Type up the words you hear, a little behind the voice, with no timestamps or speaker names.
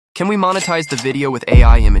Can we monetize the video with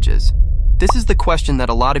AI images? This is the question that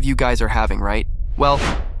a lot of you guys are having, right? Well,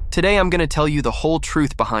 today I'm gonna tell you the whole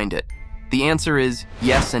truth behind it. The answer is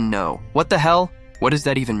yes and no. What the hell? What does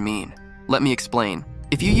that even mean? Let me explain.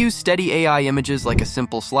 If you use steady AI images like a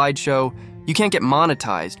simple slideshow, you can't get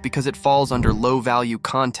monetized because it falls under low-value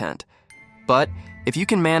content. But if you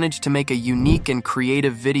can manage to make a unique and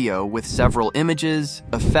creative video with several images,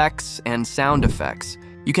 effects, and sound effects,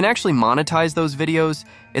 you can actually monetize those videos.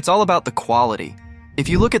 It's all about the quality. If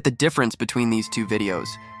you look at the difference between these two videos,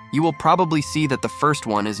 you will probably see that the first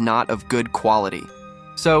one is not of good quality.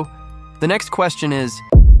 So, the next question is,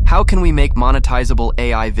 how can we make monetizable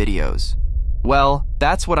AI videos? Well,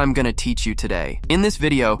 that's what I'm gonna teach you today. In this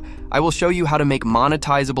video, I will show you how to make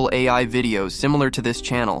monetizable AI videos similar to this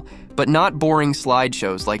channel, but not boring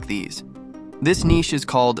slideshows like these. This niche is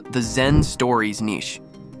called the Zen Stories niche.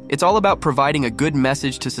 It's all about providing a good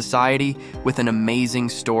message to society with an amazing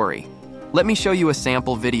story. Let me show you a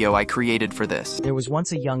sample video I created for this. There was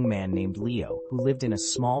once a young man named Leo who lived in a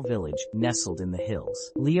small village nestled in the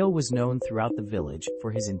hills. Leo was known throughout the village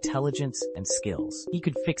for his intelligence and skills. He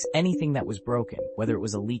could fix anything that was broken, whether it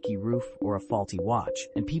was a leaky roof or a faulty watch,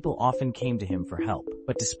 and people often came to him for help.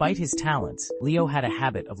 But despite his talents, Leo had a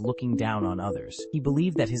habit of looking down on others. He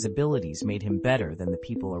believed that his abilities made him better than the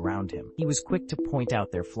people around him. He was quick to point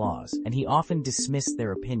out their flaws, and he often dismissed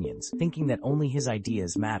their opinions, thinking that only his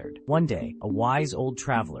ideas mattered. One day, a wise old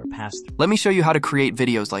traveler passed through. Let me show you how to create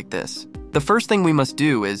videos like this. The first thing we must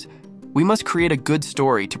do is, we must create a good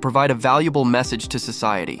story to provide a valuable message to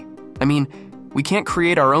society. I mean, we can't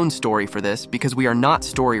create our own story for this because we are not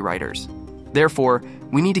story writers. Therefore,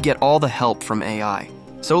 we need to get all the help from AI.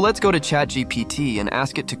 So let's go to ChatGPT and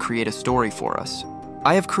ask it to create a story for us.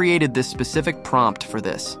 I have created this specific prompt for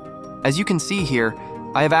this. As you can see here,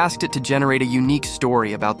 I have asked it to generate a unique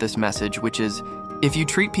story about this message, which is, if you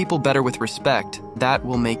treat people better with respect, that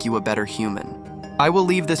will make you a better human. I will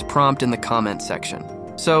leave this prompt in the comment section.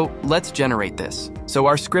 So let's generate this. So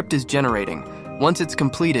our script is generating. Once it's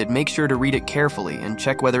completed, make sure to read it carefully and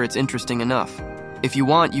check whether it's interesting enough. If you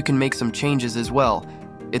want, you can make some changes as well.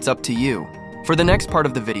 It's up to you. For the next part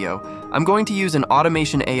of the video, I'm going to use an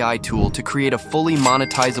automation AI tool to create a fully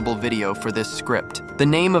monetizable video for this script. The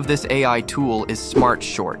name of this AI tool is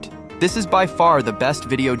Smartshort. This is by far the best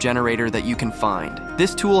video generator that you can find.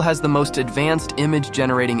 This tool has the most advanced image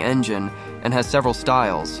generating engine and has several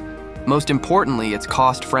styles. Most importantly, it's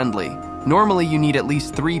cost-friendly. Normally, you need at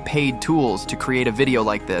least 3 paid tools to create a video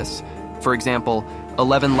like this. For example,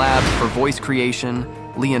 11 Labs for voice creation,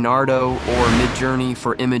 Leonardo or Midjourney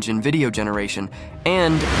for image and video generation,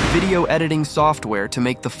 and video editing software to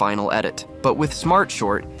make the final edit. But with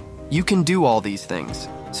Smartshort, you can do all these things.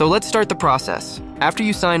 So let's start the process. After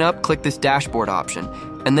you sign up, click this dashboard option,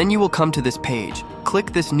 and then you will come to this page.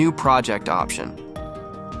 Click this new project option.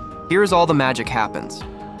 Here's all the magic happens.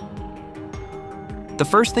 The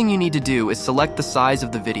first thing you need to do is select the size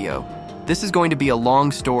of the video. This is going to be a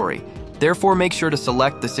long story, therefore make sure to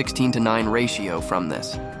select the 16:9 ratio from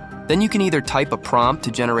this. Then you can either type a prompt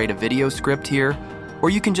to generate a video script here, or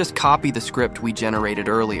you can just copy the script we generated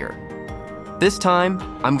earlier. This time,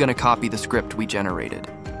 I'm gonna copy the script we generated.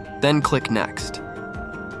 Then click Next.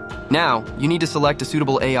 Now, you need to select a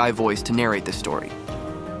suitable AI voice to narrate this story.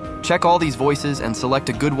 Check all these voices and select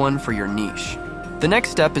a good one for your niche. The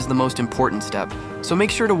next step is the most important step, so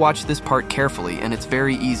make sure to watch this part carefully, and it's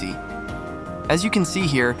very easy. As you can see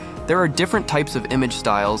here, there are different types of image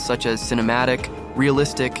styles such as cinematic,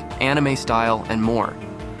 realistic, anime style, and more.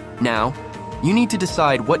 Now, you need to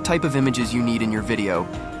decide what type of images you need in your video.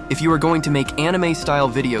 If you are going to make anime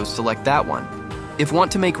style videos, select that one. If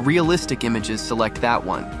want to make realistic images, select that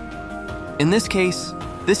one. In this case,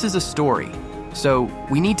 this is a story, so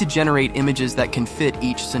we need to generate images that can fit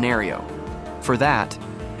each scenario. For that,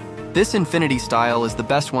 this infinity style is the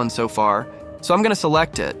best one so far, so I'm going to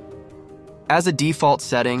select it. As a default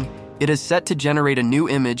setting, it is set to generate a new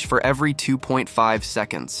image for every 2.5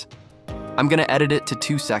 seconds. I'm going to edit it to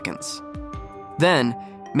 2 seconds. Then,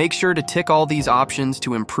 make sure to tick all these options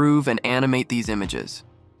to improve and animate these images.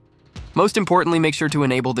 Most importantly, make sure to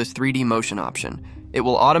enable this 3D motion option. It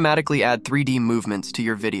will automatically add 3D movements to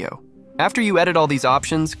your video. After you edit all these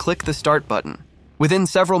options, click the Start button. Within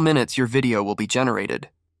several minutes, your video will be generated.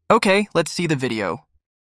 Okay, let's see the video.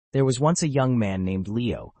 There was once a young man named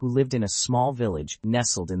Leo who lived in a small village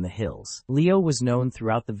nestled in the hills. Leo was known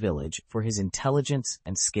throughout the village for his intelligence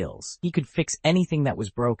and skills. He could fix anything that was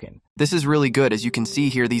broken. This is really good. As you can see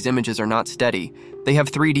here, these images are not steady. They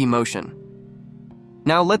have 3D motion.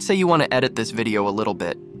 Now let's say you want to edit this video a little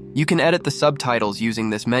bit. You can edit the subtitles using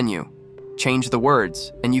this menu. change the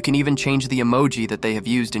words, and you can even change the emoji that they have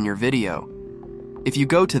used in your video. If you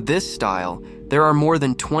go to this style, there are more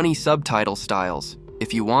than 20 subtitle styles.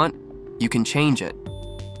 If you want, you can change it.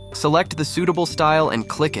 Select the suitable style and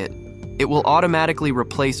click it. It will automatically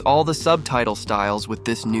replace all the subtitle styles with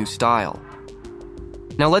this new style.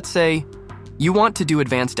 Now let's say you want to do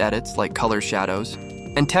advanced edits like color shadows,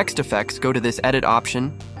 and text effects. Go to this edit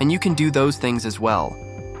option, and you can do those things as well.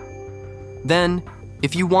 Then,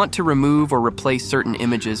 if you want to remove or replace certain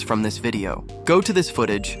images from this video, go to this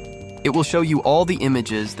footage. It will show you all the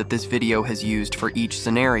images that this video has used for each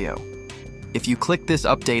scenario. If you click this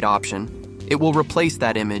update option, it will replace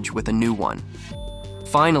that image with a new one.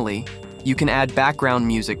 Finally, you can add background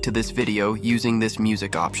music to this video using this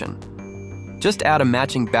music option. Just add a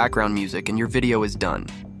matching background music and your video is done.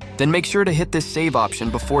 Then make sure to hit this save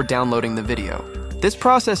option before downloading the video. This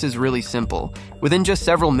process is really simple. Within just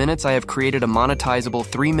several minutes, I have created a monetizable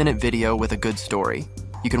 3-minute video with a good story.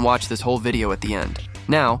 You can watch this whole video at the end.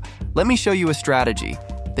 Now, let me show you a strategy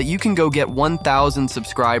that you can go get 1,000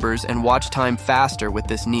 subscribers and watch time faster with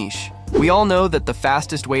this niche. We all know that the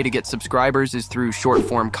fastest way to get subscribers is through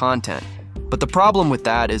short-form content. But the problem with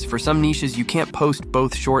that is for some niches you can't post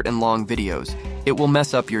both short and long videos. It will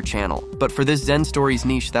mess up your channel. But for this Zen Stories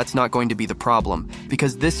niche, that's not going to be the problem,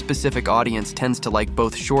 because this specific audience tends to like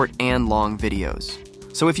both short and long videos.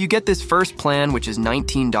 So if you get this first plan, which is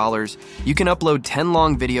 $19, you can upload 10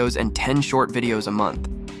 long videos and 10 short videos a month,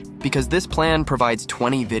 because this plan provides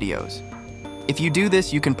 20 videos. If you do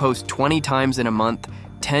this, you can post 20 times in a month,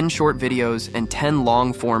 10 short videos and 10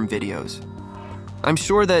 long-form videos. I'm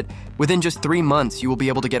sure that within just 3 months, you will be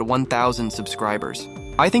able to get 1,000 subscribers.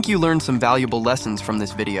 I think you learned some valuable lessons from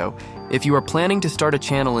this video. If you are planning to start a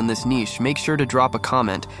channel in this niche, make sure to drop a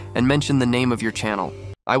comment and mention the name of your channel.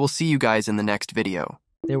 I will see you guys in the next video.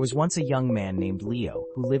 There was once a young man named Leo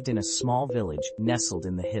who lived in a small village nestled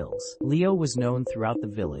in the hills. Leo was known throughout the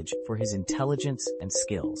village for his intelligence and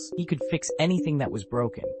skills. He could fix anything that was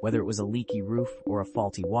broken, whether it was a leaky roof or a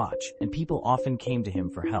faulty watch, and people often came to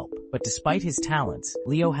him for help. But despite his talents,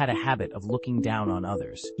 Leo had a habit of looking down on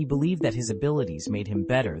others. He believed that his abilities made him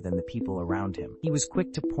better than the people around him. He was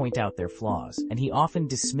quick to point out their flaws, and he often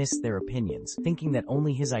dismissed their opinions, thinking that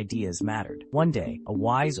only his ideas mattered. One day, a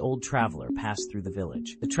wise old traveler passed through the village.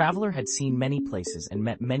 The traveler had seen many places and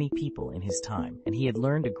met many people in his time, and he had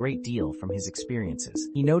learned a great deal from his experiences.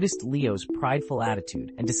 He noticed Leo's prideful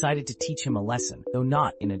attitude and decided to teach him a lesson, though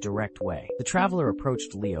not in a direct way. The traveler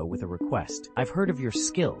approached Leo with a request. "I've heard of your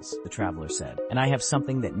skills," the traveler said, "and I have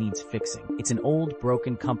something that needs fixing. It's an old,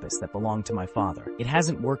 broken compass that belonged to my father. It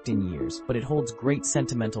hasn't worked in years, but it holds great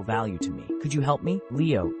sentimental value to me. Could you help me?"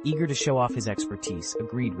 Leo, eager to show off his expertise,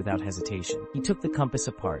 agreed without hesitation. He took the compass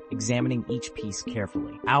apart, examining each piece carefully.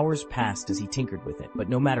 Hours passed as he tinkered with it, but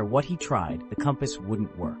no matter what he tried, the compass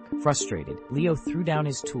wouldn't work. Frustrated, Leo threw down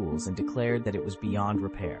his tools and declared that it was beyond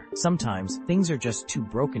repair. "Sometimes, things are just too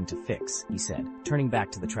broken to fix," he said, turning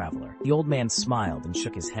back to the traveler. The old man smiled and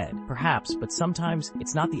shook his head. "Perhaps, but sometimes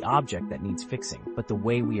it's not the object that needs fixing, but the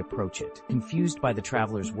way we approach it." Confused by the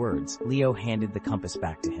traveler's words, Leo handed the compass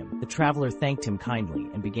back to him. The traveler thanked him kindly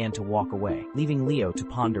and began to walk away, leaving Leo to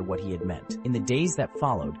ponder what he had meant. In the days that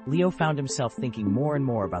followed, Leo found himself thinking more and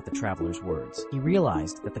more about the traveler's words. He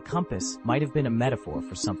realized that the compass might have been a metaphor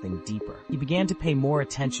for something deeper. He began to pay more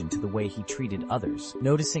attention to the way he treated others,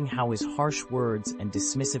 noticing how his harsh words and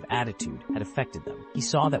dismissive attitude had affected them. He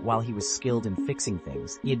saw that while he was skilled in fixing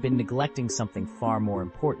things, he had been neglecting something far more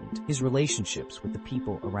important: his relationships with the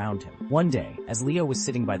people around him. One day, as Leo was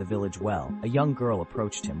sitting by the village well, a young girl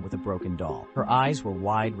approached him with a broken doll. Her eyes were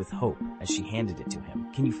wide with hope as she handed it to him.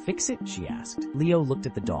 "Can you fix it?" she asked. Leo looked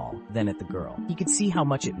at the doll, then at the girl. He could see how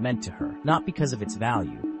much it meant to her, not because of its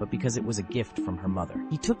value, but because it was a gift from her mother.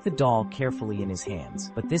 He took the doll carefully in his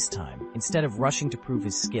hands, but this time, instead of rushing to prove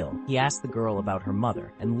his skill, he asked the girl about her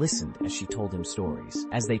mother and listened as she told him stories.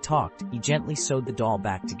 As they talked, he gently sewed the doll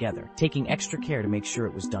back together, taking extra care to make sure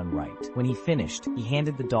it was done right. When he finished, he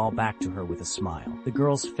handed the doll back to her with a smile. The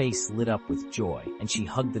girl's face lit up with joy, and she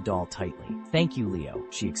hugged the doll tightly. "Thank you, Leo,"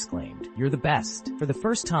 she exclaimed. "You're the best." For the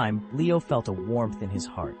first time, Leo felt a warmth in his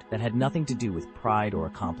heart that had nothing to do with pride or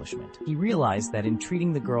accomplishment. He realized that in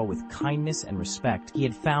treating the girl with kindness and respect, he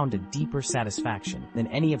had found a deeper satisfaction than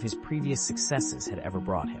any of his previous successes had ever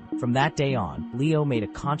brought him. From that day on, Leo made a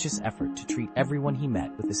conscious effort to treat everyone he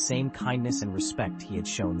met with the same kindness and respect he had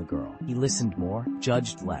shown the girl. He listened more,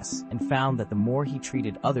 judged less, and found that the more he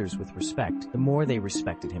treated others with respect, the more they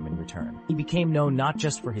respected him in return. He became known not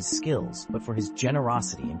just for his skills, but for his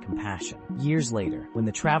generosity and compassion. Years later, when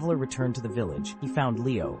the traveler returned to the village, he found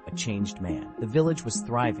Leo a changed man. The village was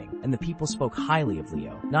thriving, and the people spoke highly of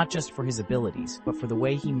Leo, not just for his abilities, but for the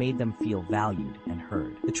way he made them feel valued and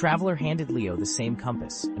heard. The traveler handed Leo the same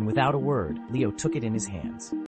compass, and without a word, Leo took it in his hands.